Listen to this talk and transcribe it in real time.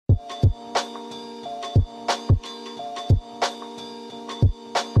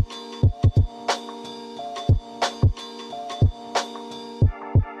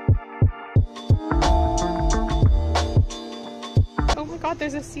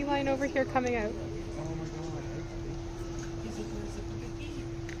sea lion over here coming out.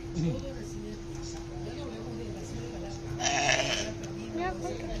 Yep,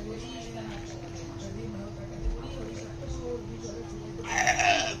 okay.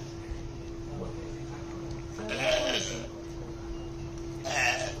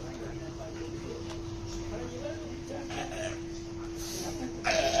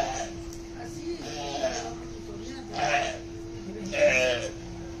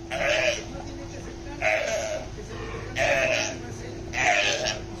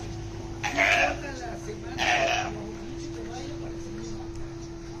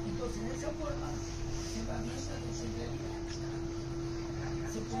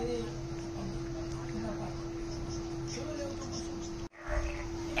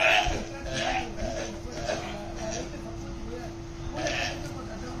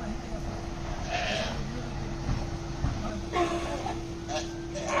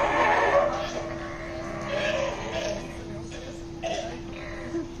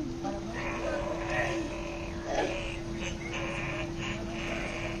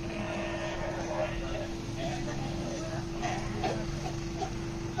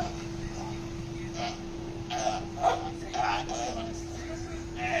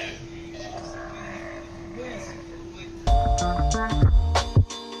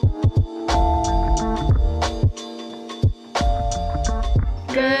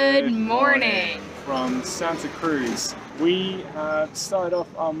 Good morning from Santa Cruz. We started off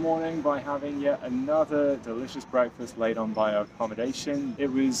our morning by having yet another delicious breakfast laid on by our accommodation.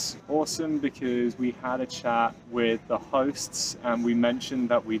 It was awesome because we had a chat with the hosts and we mentioned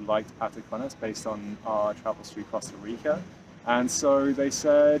that we liked patacones based on our travels through Costa Rica. And so they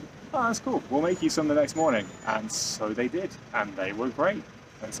said, oh, that's cool, we'll make you some the next morning. And so they did, and they were great.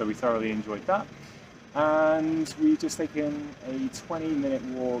 And so we thoroughly enjoyed that. And we've just taken a 20-minute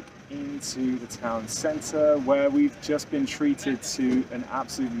walk into the town centre where we've just been treated to an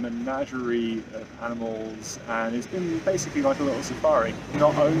absolute menagerie of animals, and it's been basically like a little safari.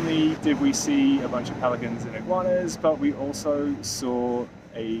 Not only did we see a bunch of pelicans and iguanas, but we also saw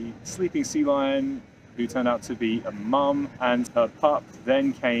a sleeping sea lion who turned out to be a mum, and her pup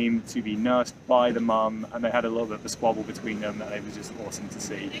then came to be nursed by the mum, and they had a little bit of a squabble between them, and it was just awesome to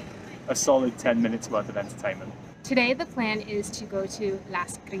see. A solid 10 minutes worth of entertainment. Today the plan is to go to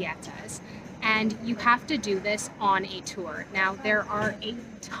Las Grietas, and you have to do this on a tour. Now there are a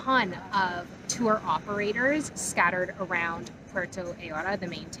ton of tour operators scattered around Puerto Ayora, the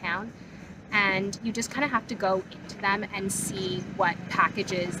main town, and you just kind of have to go into them and see what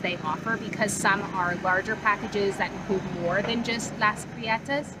packages they offer, because some are larger packages that include more than just Las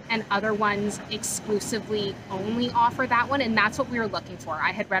Grietas, and other ones exclusively only offer that one, and that's what we were looking for.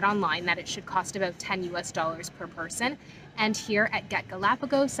 I had read online that it should cost about $10 per person, and here at Get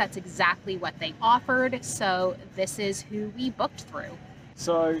Galapagos, that's exactly what they offered, so this is who we booked through.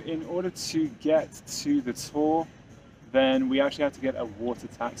 So in order to get to the tour, then we actually have to get a water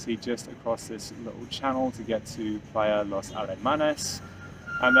taxi just across this little channel to get to Playa Los Alemanes.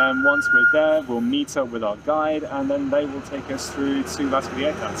 And then once we're there, we'll meet up with our guide, and then they will take us through to Las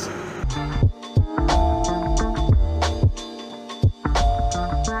Grietas.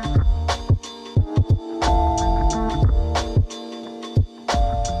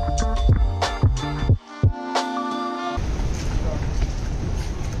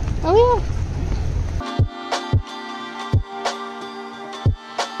 Oh yeah.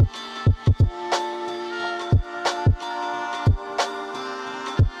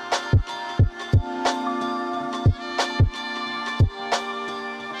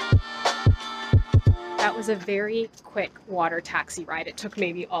 That was a very quick water taxi ride. It took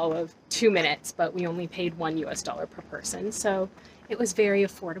maybe all of 2 minutes, but we only paid $1 per person. So it was very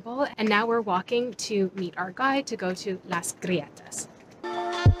affordable. And now we're walking to meet our guide to go to Las Grietas.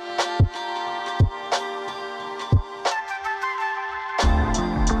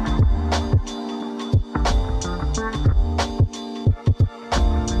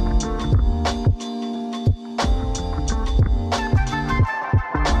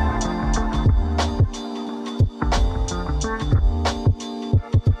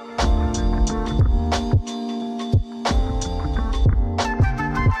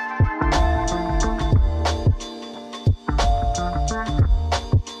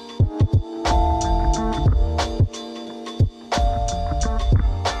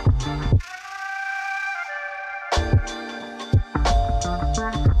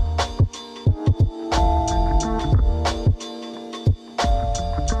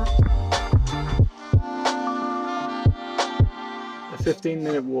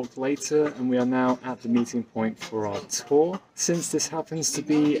 15-minute walk later, and we are now at the meeting point for our tour. Since this happens to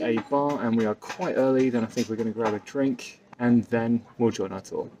be a bar and we are quite early, then I think we're going to grab a drink and then we'll join our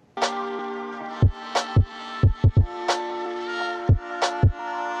tour.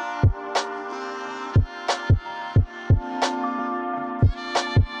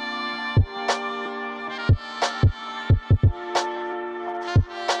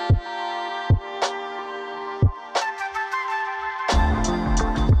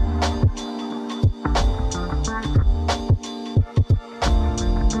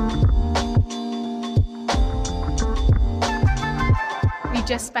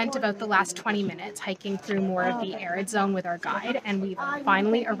 Just spent about the last 20 minutes hiking through more of the arid zone with our guide, and we've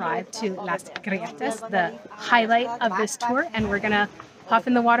finally arrived to Las Grietas, the highlight of this tour, and we're gonna hop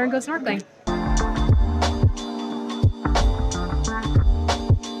in the water and go snorkeling.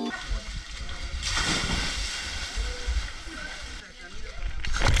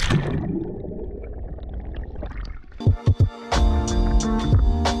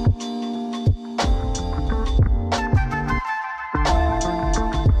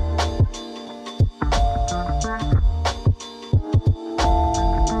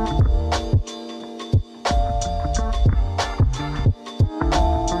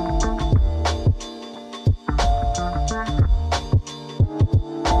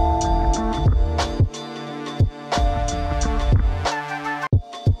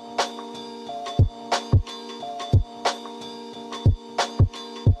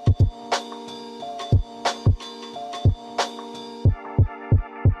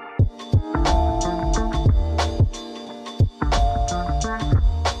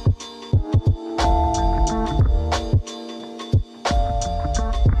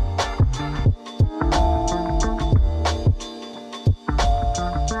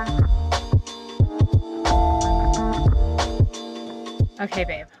 Okay,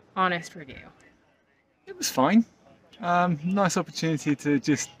 babe, honest review. It was fine. Nice opportunity to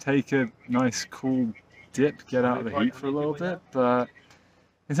just take a nice cool dip, get out of the heat for a little bit, but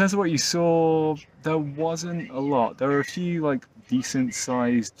in terms of what you saw, there wasn't a lot. There were a few like decent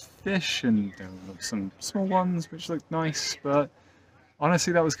sized fish and there were some small ones which looked nice, but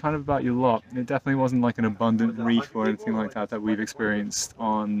honestly that was kind of about your lot. It definitely wasn't like an abundant reef or anything like that that we've experienced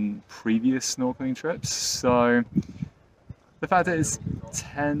on previous snorkeling trips, so the fact that it's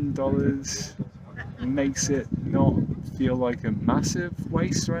 $10 makes it not feel like a massive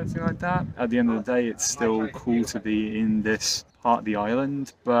waste or anything like that. At the end of the day, it's still cool to be in this part of the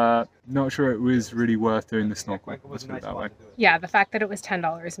island, but not sure it was really worth doing the snorkel, let's put it that way. Yeah, the fact that it was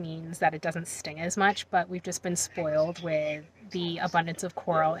 $10 means that it doesn't sting as much, but we've just been spoiled with the abundance of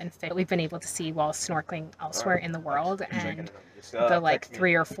coral and fish that we've been able to see while snorkeling elsewhere in the world, and the like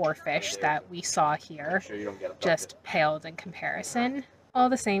 3 or 4 fish that we saw here just paled in comparison. All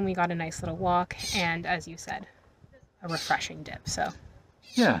the same, we got a nice little walk and, as you said, a refreshing dip, so.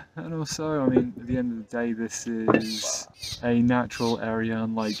 Yeah, and also, I mean, at the end of the day, this is a natural area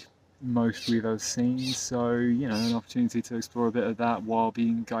unlike most we've ever seen, so, you know, an opportunity to explore a bit of that while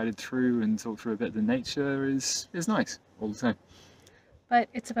being guided through and talk through a bit of the nature is nice, all the same. But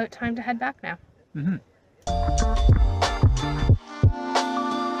it's about time to head back now. Mm-hmm.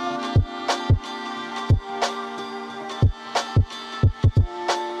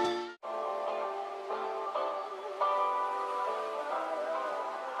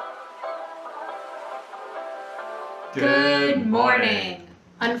 Good morning.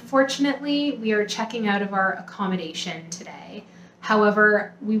 Unfortunately, we are checking out of our accommodation today.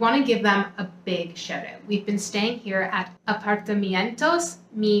 However, we want to give them a big shout out. We've been staying here at Apartamientos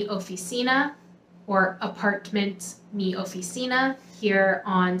Mi Oficina, or Apartments Mi Oficina, here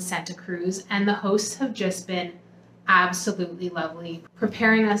on Santa Cruz, and the hosts have just been absolutely lovely,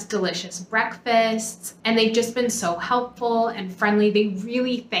 preparing us delicious breakfasts, and they've just been so helpful and friendly. They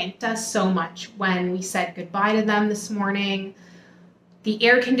really thanked us so much when we said goodbye to them this morning. The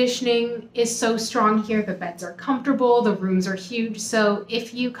air conditioning is so strong here, the beds are comfortable, the rooms are huge, so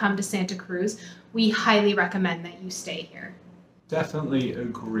if you come to Santa Cruz, we highly recommend that you stay here. Definitely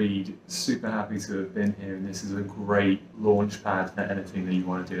agreed. Super happy to have been here, and this is a great launch pad for anything that you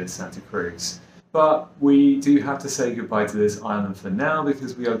want to do in Santa Cruz. But we do have to say goodbye to this island for now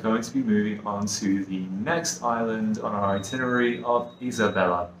because we are going to be moving on to the next island on our itinerary of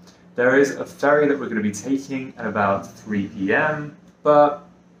Isabela. There is a ferry that we're going to be taking at about 3 p.m. But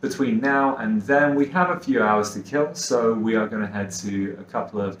between now and then we have a few hours to kill, so we are going to head to a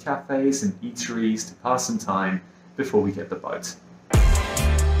couple of cafes and eateries to pass some time before we get the boat.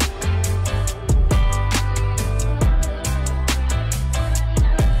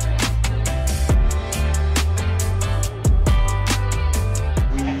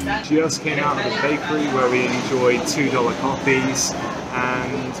 just came out of the bakery where we enjoyed $2 coffees,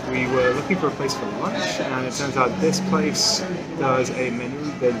 and we were looking for a place for lunch, and it turns out this place does a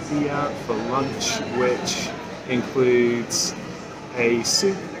menú del día for lunch, which includes a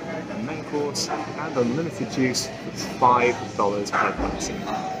soup, a main course, and unlimited juice for $5 per person.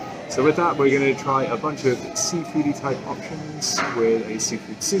 So with that, we're going to try a bunch of seafoody type options with a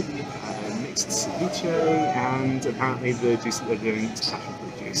seafood soup, a mixed ceviche, and apparently the juice that they're doing is passion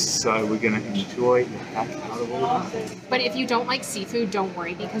fruit juice. So we're going to enjoy the heck out of all of that. But if you don't like seafood, don't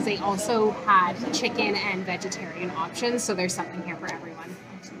worry, because they also had chicken and vegetarian options, so there's something here for everyone.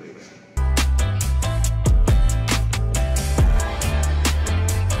 Absolutely.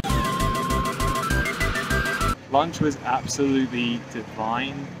 Lunch was absolutely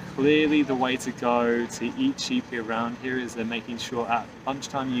divine. Clearly the way to go to eat cheaply around here is they're making sure at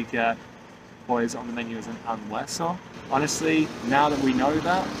lunchtime you get what is on the menu as an almuerzo. Honestly, now that we know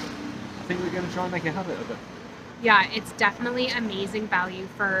that, I think we're going to try and make a habit of it. Yeah, it's definitely amazing value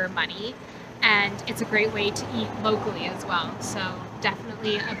for money, and it's a great way to eat locally as well. So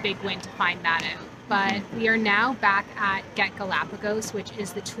definitely a big win to find that out. But we are now back at Get Galapagos, which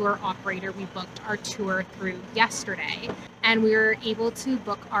is the tour operator we booked our tour through yesterday. And we were able to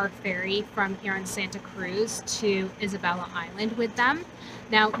book our ferry from here in Santa Cruz to Isabela Island with them.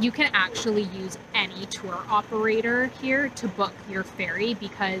 Now, you can actually use any tour operator here to book your ferry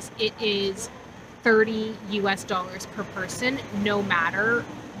because it is $30 US per person, no matter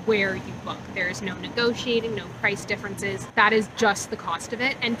where you book. There's no negotiating, no price differences. That is just the cost of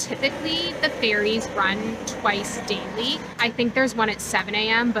it. And typically the ferries run twice daily. I think there's one at 7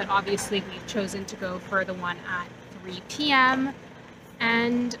 a.m., but obviously we've chosen to go for the one at 3 p.m.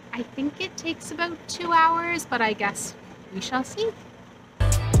 And I think it takes about 2 hours, but I guess we shall see.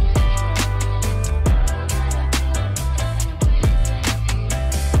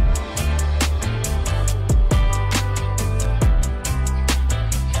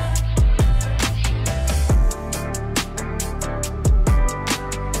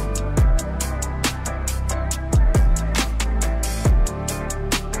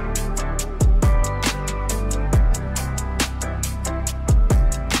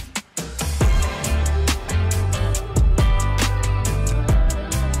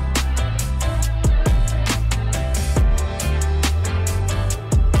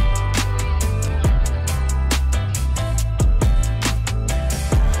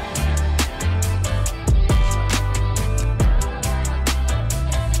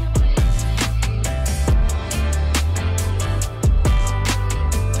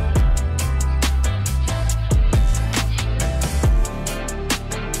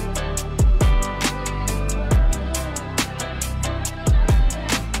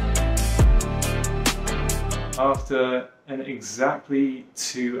 After an exactly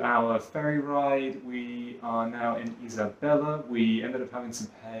 2-hour ferry ride, we are now in Isabela. We ended up having to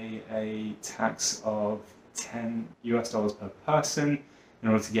pay a tax of $10 US per person in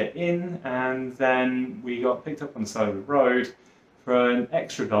order to get in, and then we got picked up on the side of the road for an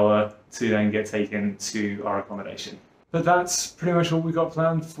extra $1 to then get taken to our accommodation. But that's pretty much all we got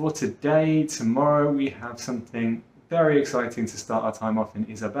planned for today. Tomorrow we have something very exciting to start our time off in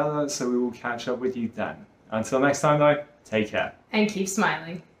Isabela, so we will catch up with you then. Until next time though, take care. And keep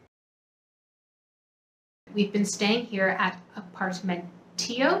smiling. We've been staying here at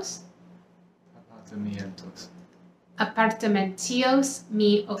Apartamentillos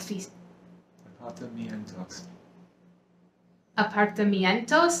Mi Oficio.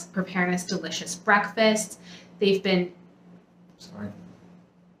 Apartamientos, preparing us delicious breakfast. They've been... Sorry.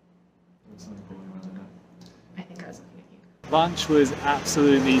 I think I was looking at you. Lunch was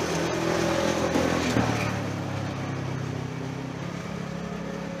absolutely